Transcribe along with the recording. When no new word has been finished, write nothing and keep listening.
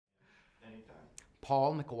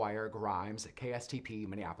Paul McGuire Grimes, KSTP,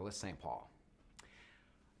 Minneapolis, St. Paul.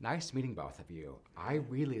 Nice meeting both of you. I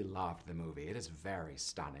really loved the movie. It is very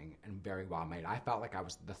stunning and very well made. I felt like I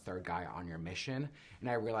was the third guy on your mission, and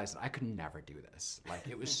I realized that I could never do this. Like,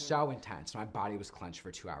 it was so intense. My body was clenched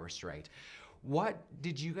for 2 hours straight.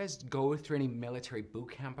 Did you guys go through any military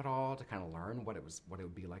boot camp at all to kind of learn what it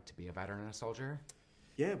would be like to be a veteran and a soldier?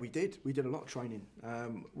 Yeah, we did. We did a lot of training.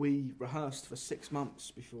 We rehearsed for 6 months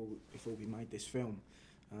before we made this film,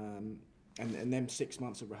 and them 6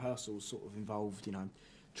 months of rehearsals sort of involved,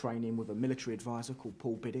 training with a military advisor called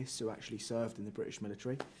Paul Biddis, who actually served in the British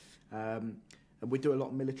military. And we do a lot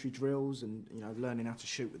of military drills and, learning how to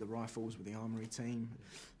shoot with the rifles with the armoury team.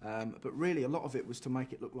 But really, a lot of it was to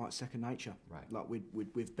make it look like second nature. Right. Like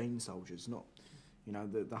we'd been soldiers, not...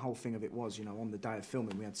 the whole thing of it was, on the day of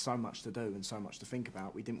filming, we had so much to do and so much to think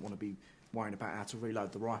about. We didn't want to be worrying about how to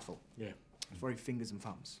reload the rifle. Yeah. It's very fingers and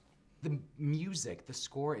thumbs. The music, the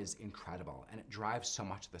score is incredible, and it drives so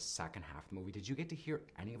much of the second half of the movie. Did you get to hear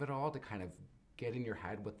any of it all to kind of get in your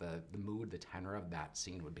head what the mood, the tenor of that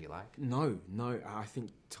scene would be like? No. I think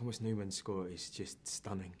Thomas Newman's score is just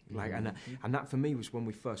stunning. Like, and that for me was when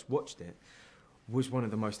we first watched it. Was one of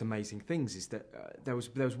the most amazing things is that there was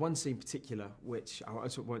one scene in particular which I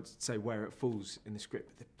won't say where it falls in the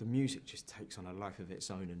script, but the music just takes on a life of its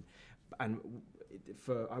own, and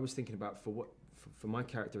I was thinking about for my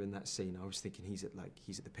character in that scene, I was thinking he's at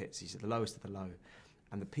the pits, he's at the lowest of the low,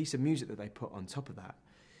 and the piece of music that they put on top of that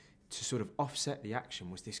to sort of offset the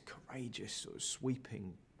action was this courageous, sort of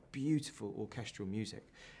sweeping, beautiful orchestral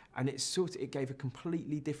music, and it gave a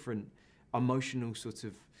completely different emotional sort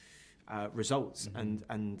of results and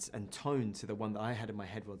tone to the one that I had in my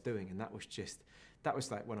head while doing, and that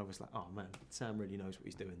was like when I was like, oh man, Sam really knows what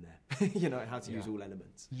he's doing there. How to use all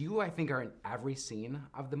elements. You, I think, are in every scene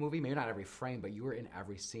of the movie, maybe not every frame, but you were in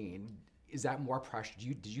every scene. Is that more pressure?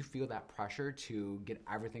 Did you feel that pressure to get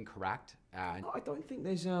everything correct? I don't think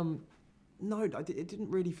there's no, it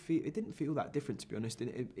didn't feel that different, to be honest,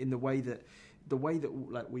 in the way that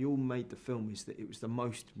like we all made the film is that it was the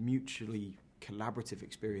most mutually collaborative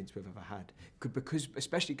experience we've ever had,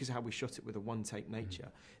 especially because how we shot it with a one-take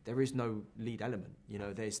nature. There is no lead element,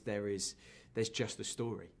 there's just the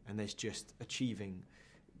story, and there's just encapsulating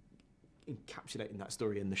that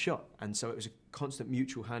story in the shot. And so it was a constant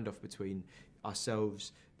mutual handoff between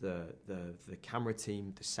ourselves, the camera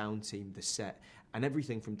team, the sound team, the set, and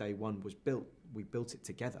everything from day one was built. We built it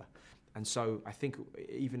together. And so I think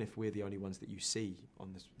even if we're the only ones that you see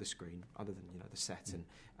on the screen, other than the set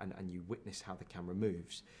and you witness how the camera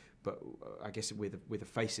moves, but I guess with the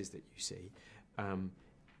faces that you see,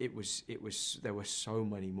 there were so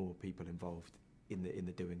many more people involved in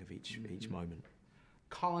the doing of each moment.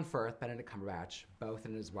 Colin Firth, Benedict Cumberbatch, both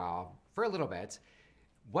in it as well for a little bit.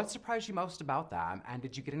 What surprised you most about them, and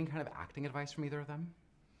did you get any kind of acting advice from either of them?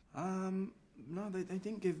 No, they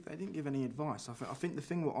didn't give any advice. I think the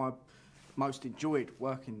thing that I most enjoyed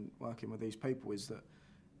working with these people is that,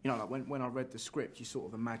 like when I read the script, you sort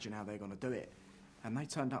of imagine how they're going to do it, and they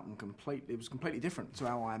turned up and it was completely different to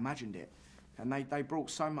how I imagined it, and they brought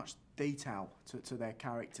so much detail to their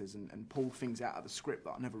characters and pulled things out of the script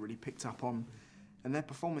that I never really picked up on, and their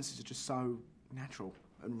performances are just so natural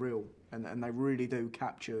and real, and they really do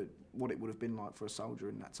capture what it would have been like for a soldier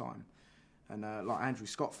in that time. And like Andrew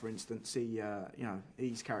Scott, for instance,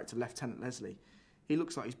 his character Lieutenant Leslie, he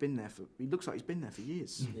looks like he's been there for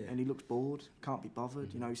years, and he looks bored, can't be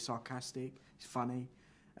bothered. He's sarcastic, he's funny,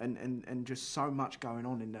 and just so much going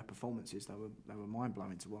on in their performances. They were mind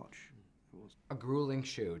blowing to watch. It was a grueling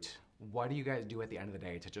shoot. What do you guys do at the end of the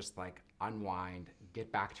day to just like unwind,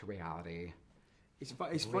 get back to reality? It's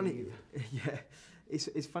funny, yeah.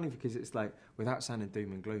 It's funny because it's like, without sounding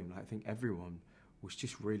doom and gloom, like, I think everyone was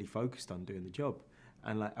just really focused on doing the job,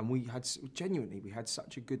 and we had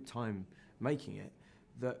such a good time making it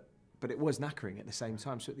but it was knackering at the same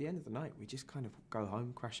time. So at the end of the night, we just kind of go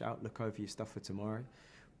home, crash out, look over your stuff for tomorrow.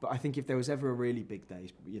 But I think if there was ever a really big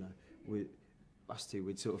day, with us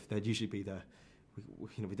two, there'd usually be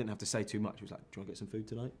we didn't have to say too much. It was like, do you want to get some food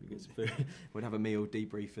tonight? We get some food. We'd have a meal,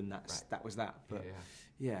 debrief, and that was that. But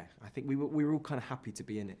yeah, I think we were all kind of happy to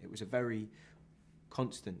be in it. It was a very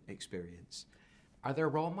constant experience. Are there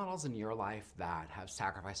role models in your life that have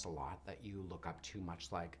sacrificed a lot that you look up to,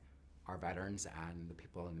 much like our veterans and the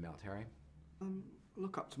people in the military? I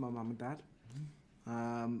look up to my mum and dad.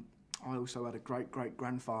 I also had a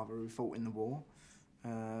great-great-grandfather who fought in the war.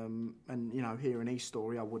 And, hearing his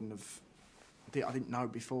story, I didn't know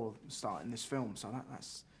before starting this film, so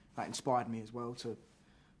that inspired me as well to,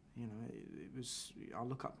 I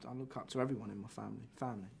look up to everyone in my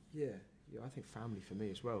family. Yeah. I think family for me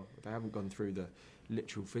as well. They haven't gone through the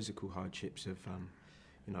literal physical hardships of,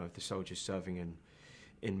 of the soldiers serving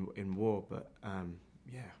in war. But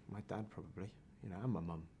yeah, my dad probably, and my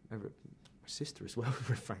mum, my sister as well,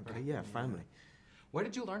 frankly. Yeah, family. What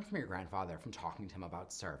did you learn from your grandfather from talking to him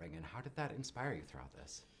about serving, and how did that inspire you throughout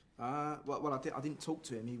this? Well, I didn't talk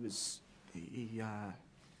to him. He was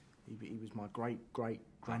my great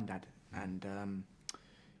granddad, and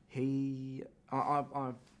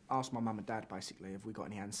I asked my mum and dad basically, have we got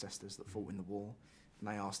any ancestors that fought in the war? And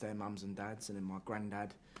they asked their mums and dads, and then my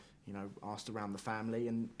granddad, asked around the family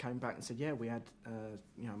and came back and said, yeah, we had,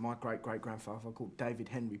 my great grandfather called David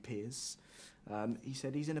Henry Pearce. He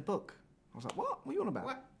said he's in a book. I was like, what? What are you on about?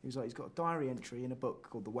 What? He was like, he's got a diary entry in a book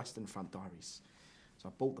called The Western Front Diaries. So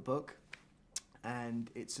I bought the book, and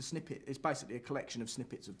it's a snippet. It's basically a collection of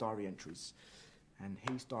snippets of diary entries. And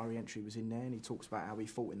his diary entry was in there, and he talks about how he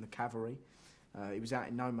fought in the cavalry. He was out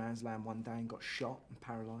in no man's land one day and got shot and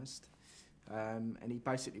paralysed. And he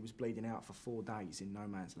basically was bleeding out for 4 days in no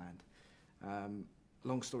man's land.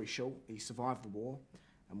 Long story short, he survived the war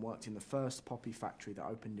and worked in the first poppy factory that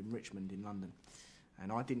opened in Richmond in London.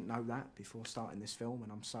 And I didn't know that before starting this film,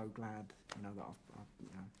 and I'm so glad, that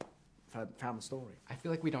I've found the story. I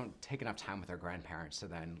feel like we don't take enough time with our grandparents to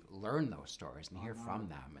then learn those stories and hear from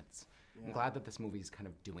them. I'm glad that this movie's kind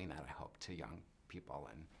of doing that, I hope, to young people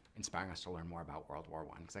and inspiring us to learn more about World War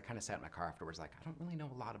I. Because I kind of sat in my car afterwards like, I don't really know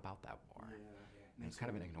a lot lot about that war. And it's kind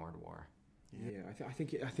of an ignored war. Yeah, I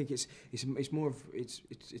think it's more of it's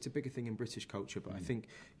a bigger thing in British culture, but I think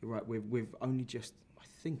you're right. We've only just, I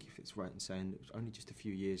think if it's right in saying, it was only just a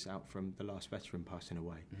few years out from the last veteran passing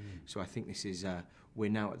away. So I think this is we're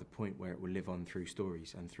now at the point where it will live on through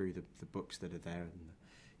stories and through the books that are there,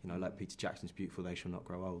 and like Peter Jackson's Beautiful They Shall Not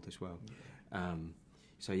Grow Old as well.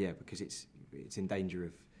 So yeah, because it's in danger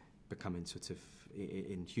of becoming sort of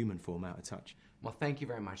in human form out of touch. Well, thank you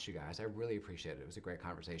very much, you guys. I really appreciate it. It was a great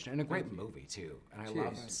conversation and a great movie, too. And I Cheers.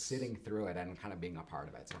 loved sitting through it and kind of being a part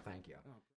of it, so thank you.